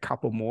to add a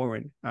couple more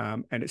in,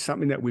 and it's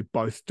something that we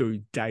both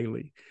do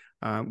daily.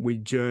 We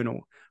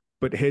journal.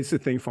 But here's the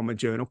thing from a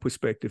journal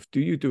perspective.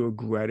 Do you do a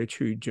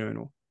gratitude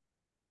journal?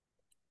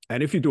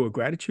 And if you do a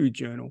gratitude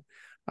journal,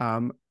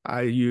 do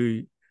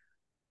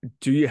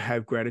you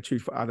have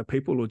gratitude for other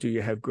people, or do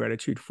you have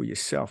gratitude for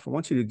yourself? I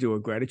want you to do a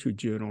gratitude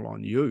journal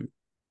on you.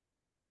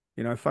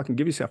 You know, fucking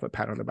give yourself a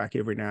pat on the back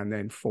every now and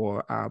then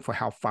for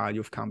how far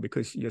you've come,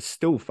 because you're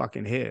still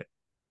fucking here,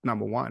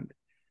 number one,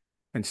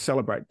 and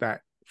celebrate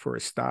that for a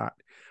start.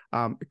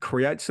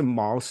 Create some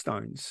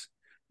milestones,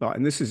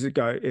 and this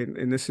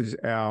is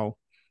our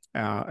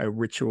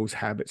rituals,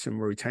 habits,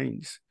 and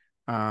routines.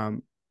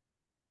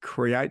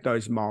 Create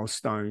those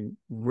milestone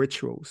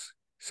rituals.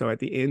 So at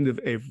the end of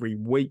every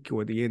week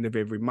or the end of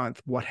every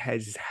month, what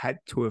has had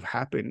to have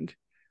happened,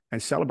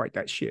 and celebrate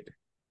that shit.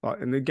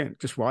 And again,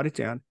 just write it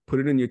down, put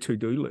it in your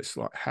to-do list.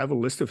 Like, have a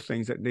list of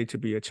things that need to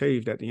be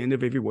achieved at the end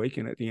of every week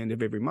and at the end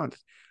of every month.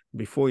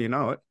 Before you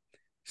know it,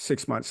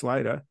 6 months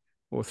later,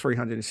 or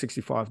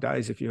 365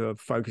 days, if you're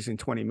focusing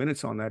 20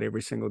 minutes on that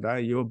every single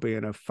day, you'll be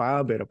in a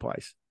far better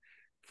place.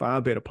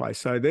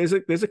 So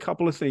there's a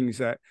couple of things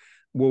that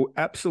will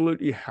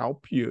absolutely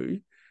help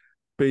you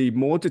be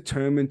more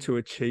determined to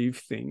achieve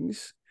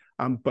things,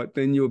 But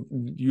then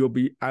you'll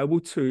be able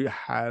to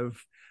have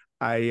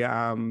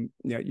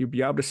you'll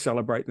be able to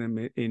celebrate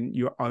them in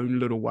your own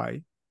little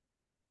way,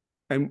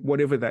 and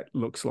whatever that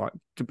looks like.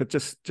 But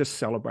just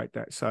celebrate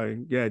that. So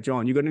yeah,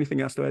 John, you got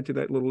anything else to add to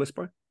that little list,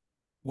 bro?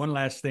 One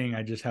last thing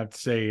I just have to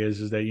say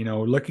is that,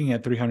 looking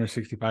at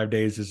 365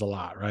 days is a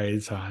lot, right?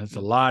 It's a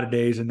lot of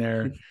days in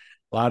there.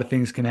 A lot of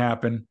things can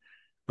happen.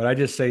 But I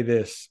just say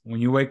this: when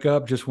you wake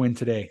up, just win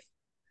today,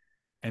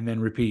 and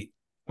then repeat.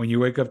 When you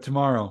wake up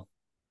tomorrow,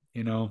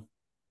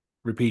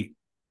 repeat.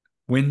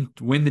 Win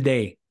the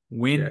day. Yeah.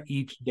 Win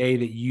each day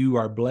that you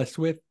are blessed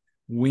with.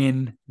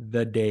 Win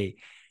the day.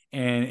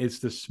 And it's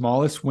the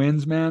smallest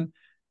wins, man.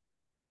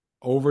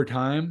 Over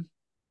time,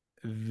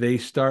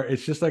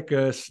 it's just like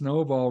a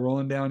snowball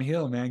rolling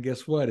downhill, man.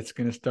 Guess what? It's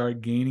going to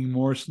start gaining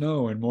more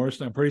snow and more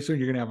snow. Pretty soon,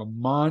 you're going to have a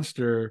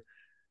monster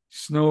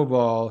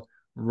snowball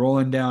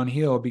rolling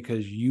downhill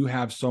because you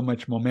have so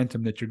much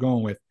momentum that you're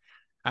going with.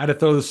 I had to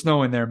throw the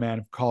snow in there,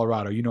 man.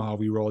 Colorado, you know how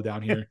we roll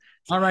down here.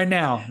 Not right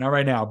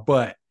now,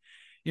 but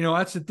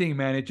that's the thing,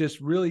 man. It just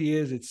really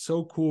is. It's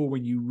so cool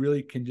when you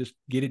really can just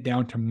get it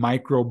down to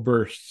micro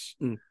bursts.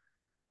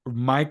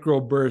 Micro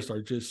bursts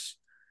are just,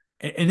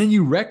 and then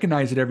you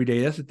recognize it every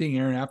day. That's the thing,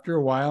 Aaron. After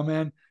a while,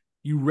 man,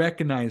 you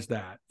recognize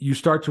that. You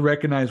start to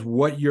recognize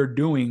what you're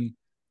doing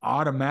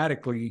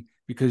automatically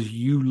because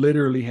you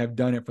literally have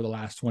done it for the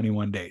last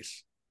 21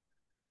 days.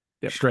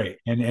 Yep. Straight.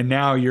 And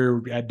now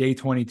you're at day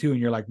 22 and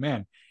you're like,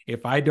 man,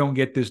 if I don't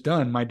get this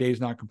done, my day's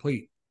not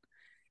complete.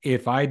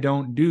 If I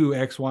don't do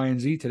X, Y, and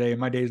Z today,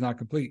 my day is not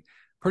complete.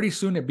 Pretty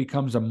soon it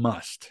becomes a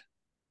must.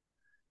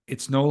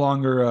 It's no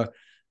longer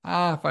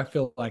if I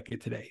feel like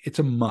it today. It's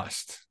a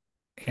must.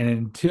 And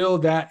until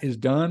that is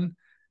done,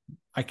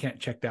 I can't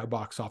check that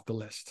box off the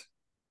list.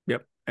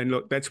 Yep. And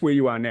look, that's where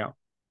you are now.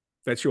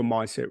 That's your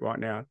mindset right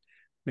now.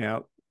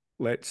 Now,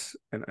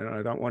 and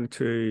I don't want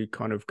to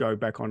kind of go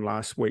back on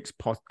last week's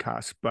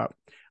podcast, but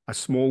a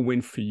small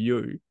win for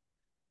you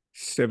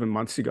 7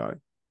 months ago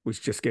was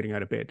just getting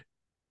out of bed.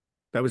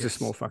 That was a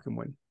small fucking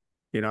win,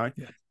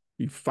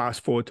 You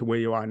fast forward to where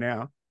you are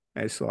now.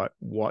 And it's like,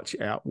 watch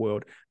out,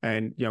 world.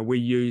 And, we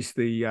use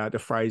the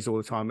phrase all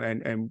the time.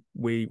 And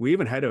we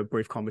even had a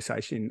brief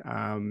conversation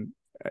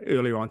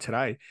earlier on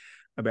today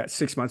about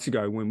 6 months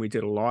ago when we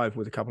did a live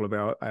with a couple of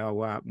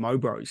our Mo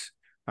bros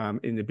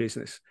in the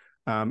business.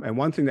 And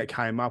one thing that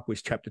came up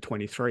was chapter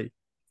 23.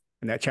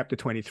 And that chapter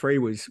 23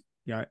 was,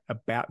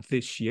 about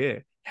this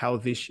year, how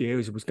this year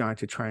was going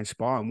to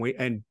transpire.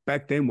 And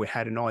back then we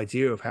had an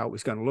idea of how it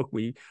was going to look.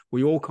 We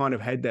all kind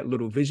of had that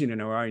little vision in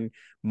our own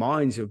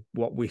minds of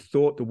what we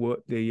thought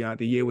the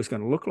year was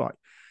going to look like.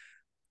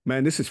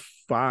 Man, this has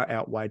far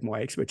outweighed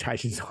my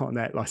expectations on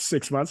that. Like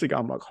 6 months ago,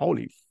 I'm like,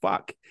 holy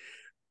fuck.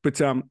 But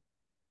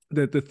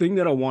the thing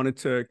that I wanted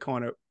to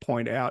kind of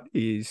point out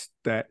is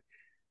that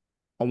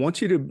I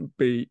want you to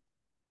be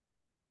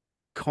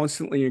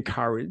constantly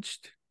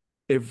encouraged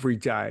every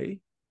day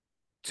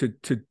to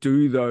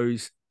do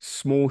those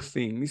small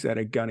things that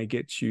are going to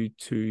get you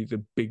to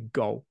the big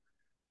goal.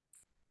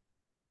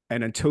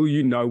 And until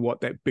you know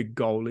what that big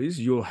goal is,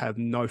 you'll have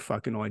no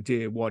fucking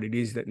idea what it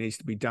is that needs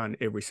to be done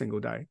every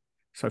single day.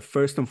 So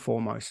first and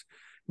foremost,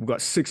 we've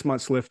got 6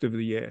 months left of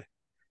the year.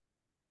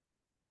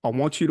 I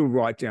want you to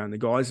write down,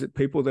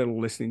 people that are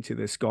listening to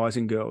this, guys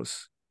and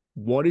girls,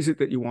 what is it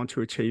that you want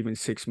to achieve in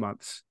 6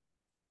 months?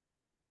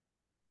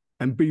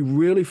 And be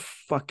really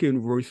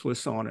fucking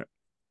ruthless on it.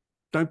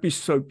 Don't be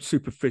so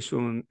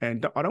superficial.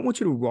 And I don't want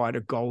you to write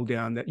a goal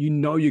down that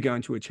you're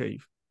going to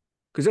achieve,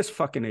 because that's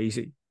fucking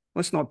easy.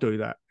 Let's not do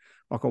that.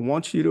 Like, I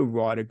want you to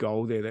write a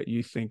goal there that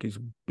you think is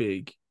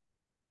big.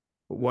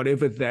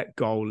 Whatever that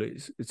goal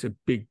is, it's a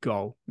big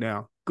goal.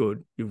 Now,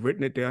 good. You've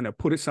written it down. Now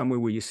put it somewhere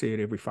where you see it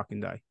every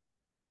fucking day.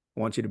 I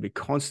want you to be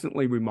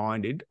constantly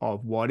reminded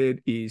of what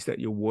it is that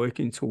you're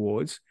working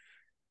towards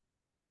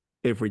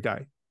every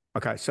day.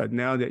 Okay, so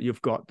now that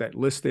you've got that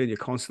list there, you're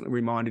constantly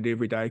reminded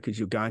every day because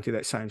you're going to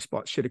that same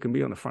spot. Shit, it can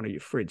be on the front of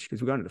your fridge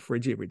because we're going to the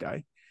fridge every day.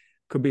 It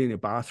could be in your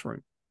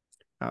bathroom.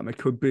 It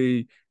could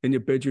be in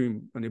your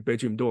bedroom, on your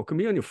bedroom door. It can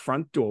be on your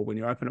front door. When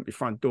you open up your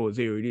front door,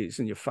 there it is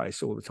in your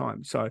face all the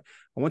time. So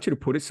I want you to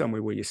put it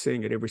somewhere where you're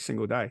seeing it every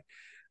single day. And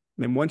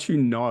then once you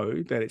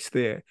know that it's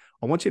there,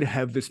 I want you to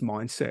have this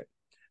mindset.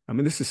 I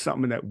mean, this is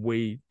something that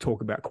we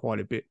talk about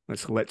quite a bit.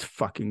 Let's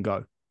fucking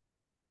go.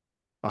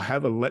 I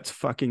have a let's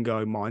fucking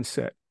go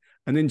mindset.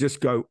 And then just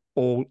go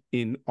all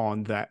in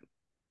on that.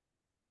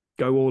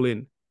 Go all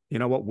in. You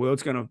know what?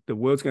 The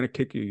world's gonna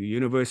kick you. The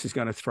universe is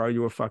gonna throw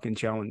you a fucking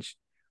challenge.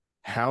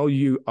 How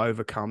you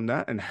overcome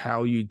that and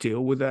how you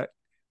deal with that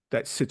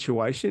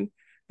situation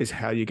is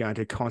how you're going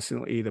to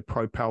constantly either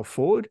propel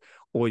forward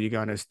or you're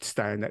going to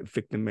stay in that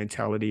victim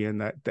mentality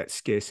and that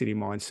scarcity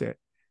mindset.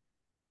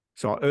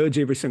 So I urge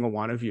every single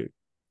one of you,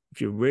 if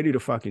you're ready to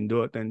fucking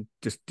do it, then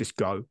just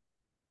go.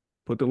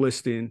 Put the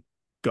list in,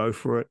 go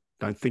for it.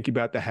 Don't think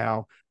about the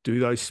how. Do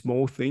those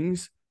small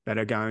things that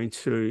are going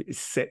to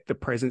set the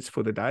presence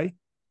for the day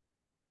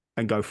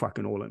and go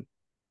fucking all in.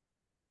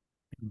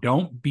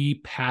 Don't be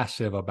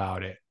passive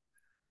about it.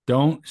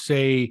 Don't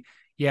say,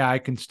 yeah, I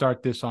can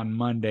start this on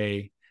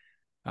Monday.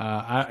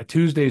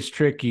 Tuesday's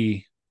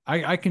tricky.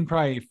 I can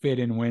probably fit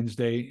in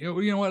Wednesday.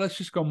 You know what? Let's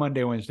just go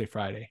Monday, Wednesday,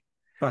 Friday.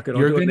 Fuck it,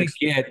 I'll You're do it gonna next.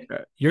 get Uh,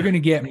 you're gonna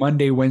get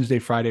Monday, Wednesday,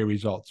 Friday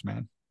results,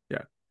 man.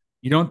 yeah,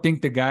 You don't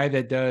think the guy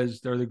that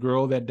does or the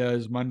girl that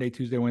does Monday,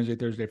 Tuesday, Wednesday,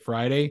 Thursday,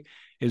 Friday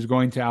is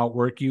going to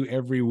outwork you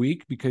every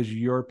week because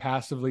you're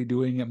passively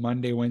doing it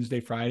Monday, Wednesday,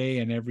 Friday,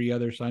 and every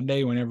other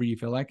Sunday whenever you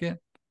feel like it?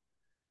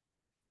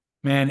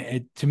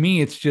 Man, to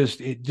me, it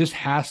just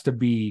has to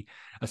be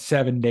a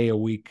 7 day a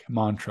week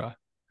mantra.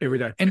 every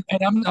day. And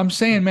I'm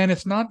saying, man,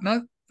 it's not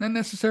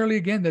necessarily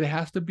again that it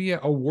has to be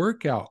a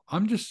workout.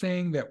 I'm just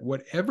saying that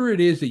whatever it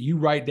is that you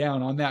write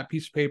down on that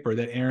piece of paper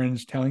that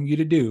Aaron's telling you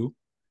to do,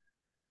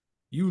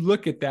 you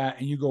look at that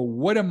and you go,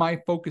 what am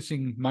I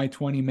focusing my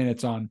 20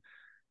 minutes on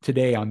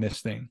today on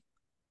this thing?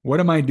 What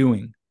am I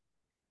doing?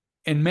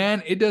 And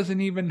man, it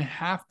doesn't even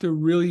have to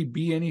really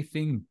be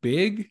anything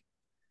big,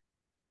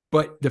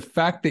 but the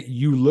fact that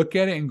you look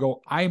at it and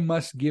go, I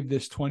must give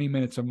this 20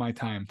 minutes of my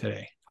time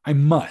today. I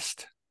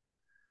must.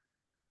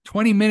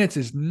 20 minutes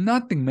is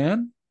nothing,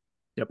 man.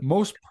 Yep.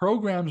 Most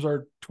programs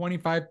are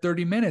 25,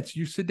 30 minutes.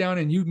 You sit down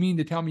and you mean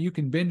to tell me you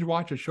can binge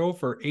watch a show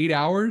for 8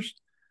 hours,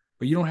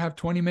 but you don't have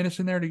 20 minutes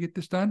in there to get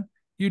this done?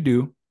 You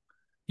do.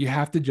 You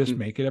have to just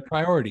make it a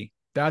priority.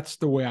 That's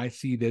the way I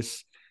see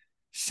this.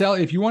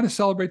 If you want to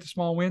celebrate the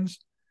small wins,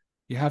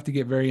 you have to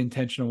get very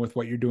intentional with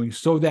what you're doing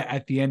so that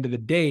at the end of the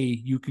day,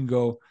 you can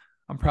go,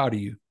 I'm proud of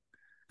you.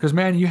 Because,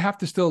 man, you have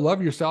to still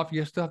love yourself.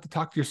 You still have to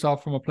talk to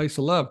yourself from a place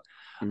of love.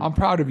 I'm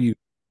proud of you.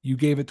 You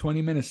gave it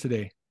 20 minutes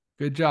today.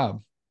 Good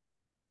job.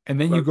 And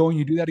then you go and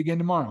you do that again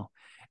tomorrow.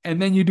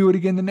 And then you do it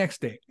again the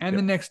next day and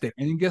the next day.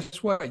 And then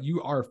guess what?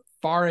 You are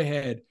far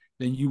ahead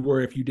than you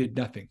were if you did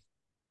nothing.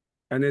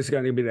 And there's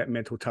going to be that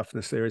mental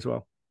toughness there as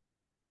well.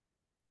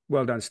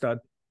 Well done, stud.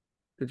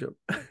 Good job.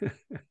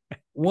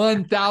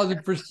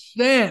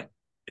 1000%.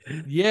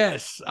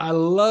 Yes, I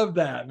love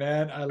that,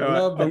 man. I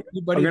love that.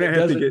 Anybody that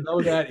doesn't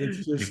know that,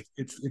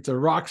 it's a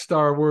rock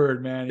star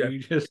word, man.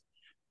 Yeah.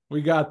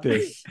 We got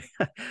this.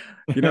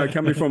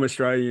 Coming from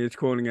Australia, it's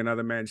calling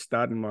another man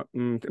stud, and like,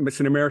 it's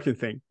an American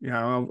thing.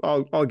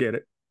 I'll get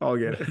it. I'll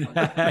get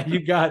it. You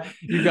got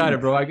it,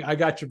 bro. I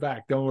got your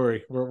back. Don't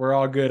worry. We're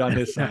all good on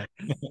this side.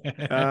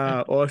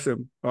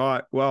 Awesome. All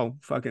right. Well,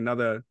 fuck,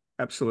 another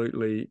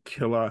absolutely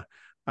killer,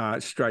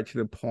 straight to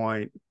the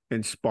point,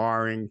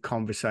 inspiring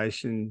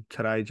conversation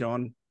today,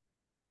 John.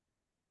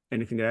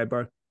 Anything to add,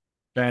 bro?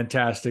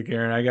 Fantastic,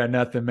 Aaron. I got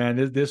nothing,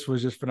 man. This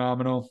was just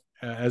phenomenal.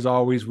 As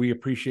always, we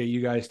appreciate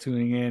you guys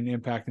tuning in.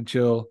 Impact and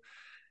Chill.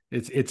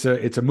 It's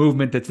a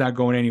movement that's not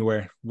going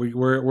anywhere.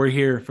 We're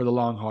here for the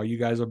long haul. You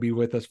guys will be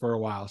with us for a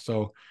while,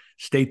 so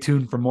stay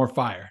tuned for more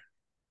fire.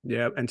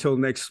 Yeah. Until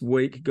next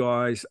week,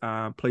 guys.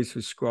 Please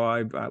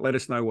subscribe. Let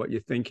us know what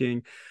you're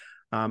thinking.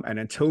 And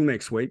until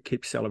next week,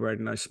 keep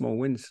celebrating those small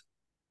wins.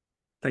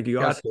 Thank you,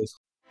 guys.